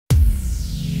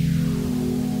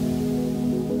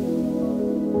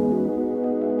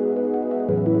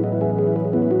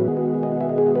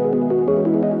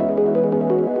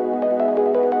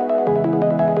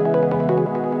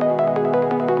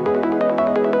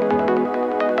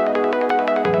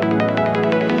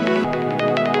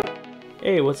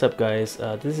what's up guys?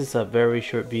 This is a very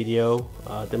short video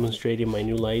demonstrating my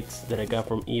new lights that I got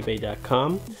from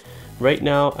ebay.com. Right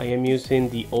now I am using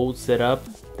the old setup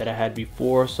that I had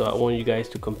before, so I want you guys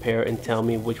to compare and tell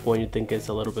me which one you think is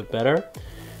a little bit better.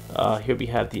 Here we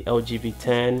have the LG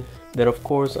V10. Then of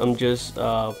course I'm just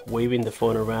waving the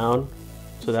phone around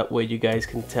so that way you guys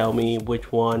can tell me which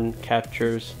one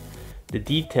captures the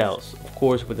details, of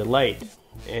course, with the light,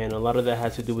 and a lot of that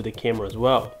has to do with the camera as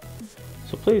well.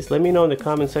 So please let me know in the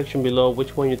comment section below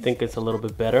which one you think is a little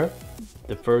bit better,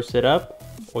 the first setup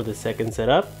or the second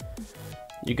setup.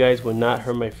 You guys will not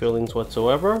hurt my feelings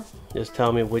whatsoever. Just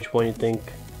tell me which one you think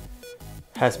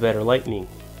has better lighting.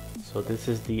 So this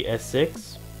is the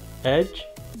S6 Edge.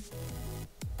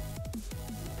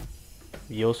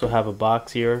 You also have a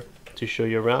box here to show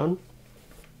you around.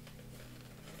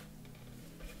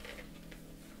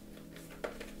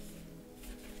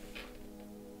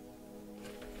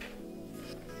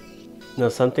 Now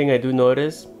something I do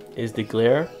notice is the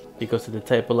glare because of the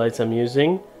type of lights I'm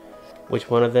using.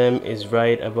 Which one of them is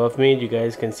right above me? You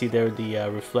guys can see there the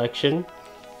reflection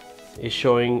is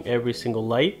showing every single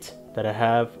light that I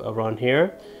have around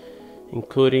here,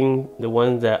 including the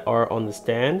ones that are on the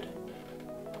stand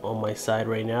on my side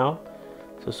right now.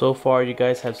 So far you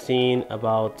guys have seen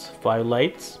about 5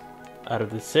 lights out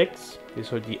of the 6.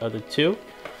 These are the other 2.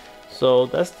 So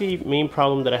that's the main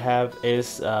problem that I have,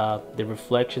 is the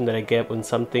reflection that I get when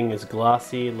something is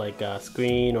glossy like a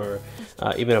screen or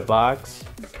even a box.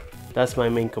 That's my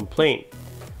main complaint.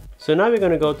 So now we're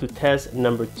going to go to test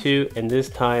number 2, and this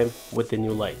time with the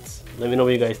new lights. Let me know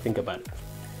what you guys think about it.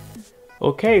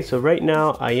 Okay, so right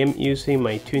now I am using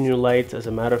my 2 new lights. As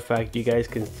a matter of fact, you guys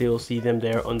can still see them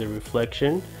there on the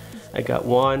reflection. I got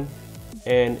 1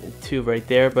 and 2 right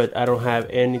there, but I don't have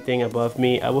anything above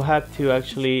me. I will have to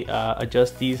actually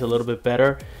adjust these a little bit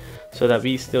better so that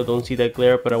we still don't see that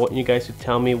glare, but I want you guys to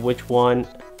tell me which one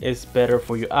is better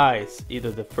for your eyes, either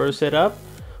the first setup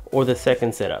or the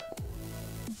second setup.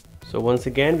 So once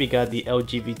again, we got the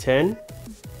LG V10.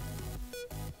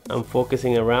 I'm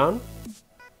focusing around.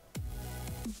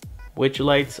 Which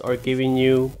lights are giving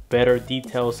you better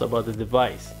details about the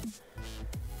device?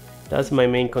 That's my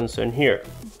main concern here.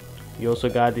 You also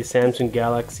got the Samsung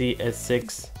Galaxy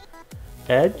S6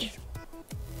 Edge.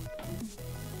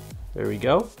 There we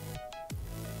go.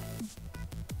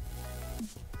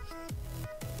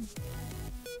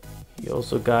 You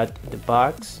also got the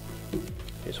box.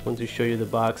 Just want to show you the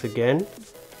box again.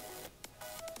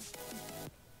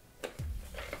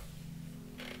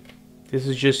 This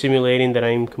is just simulating that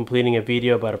I'm completing a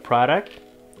video about a product.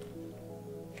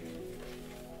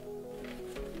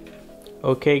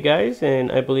 Okay guys,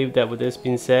 and I believe that with this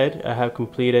being said, I have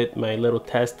completed my little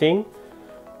testing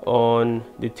on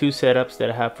the 2 setups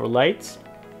that I have for lights.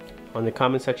 On the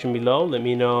comment section below, let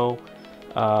me know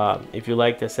if you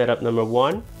like the setup number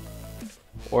 1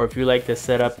 or if you like the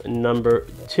setup number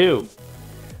 2.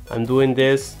 I'm doing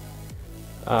this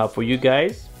for you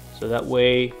guys so that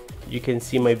way you can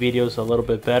see my videos a little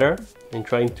bit better and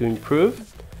trying to improve.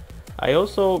 I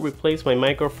also replaced my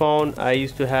microphone. I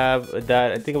used to have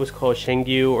that, I think it was called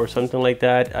Shengyu or something like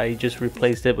that. I just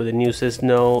replaced it with a new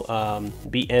Cisno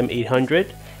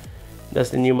BM800.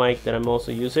 That's the new mic that I'm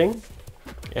also using.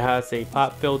 It has a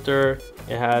pop filter.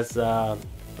 It has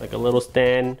like a little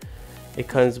stand. It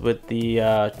comes with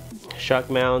the shock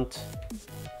mount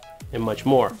and much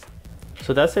more.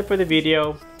 So that's it for the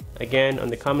video. Again, on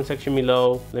the comment section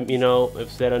below, let me know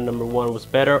if setup number 1 was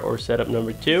better or setup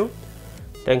number 2.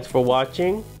 Thanks for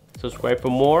watching. Subscribe for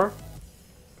more,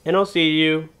 and I'll see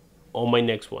you on my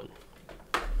next one.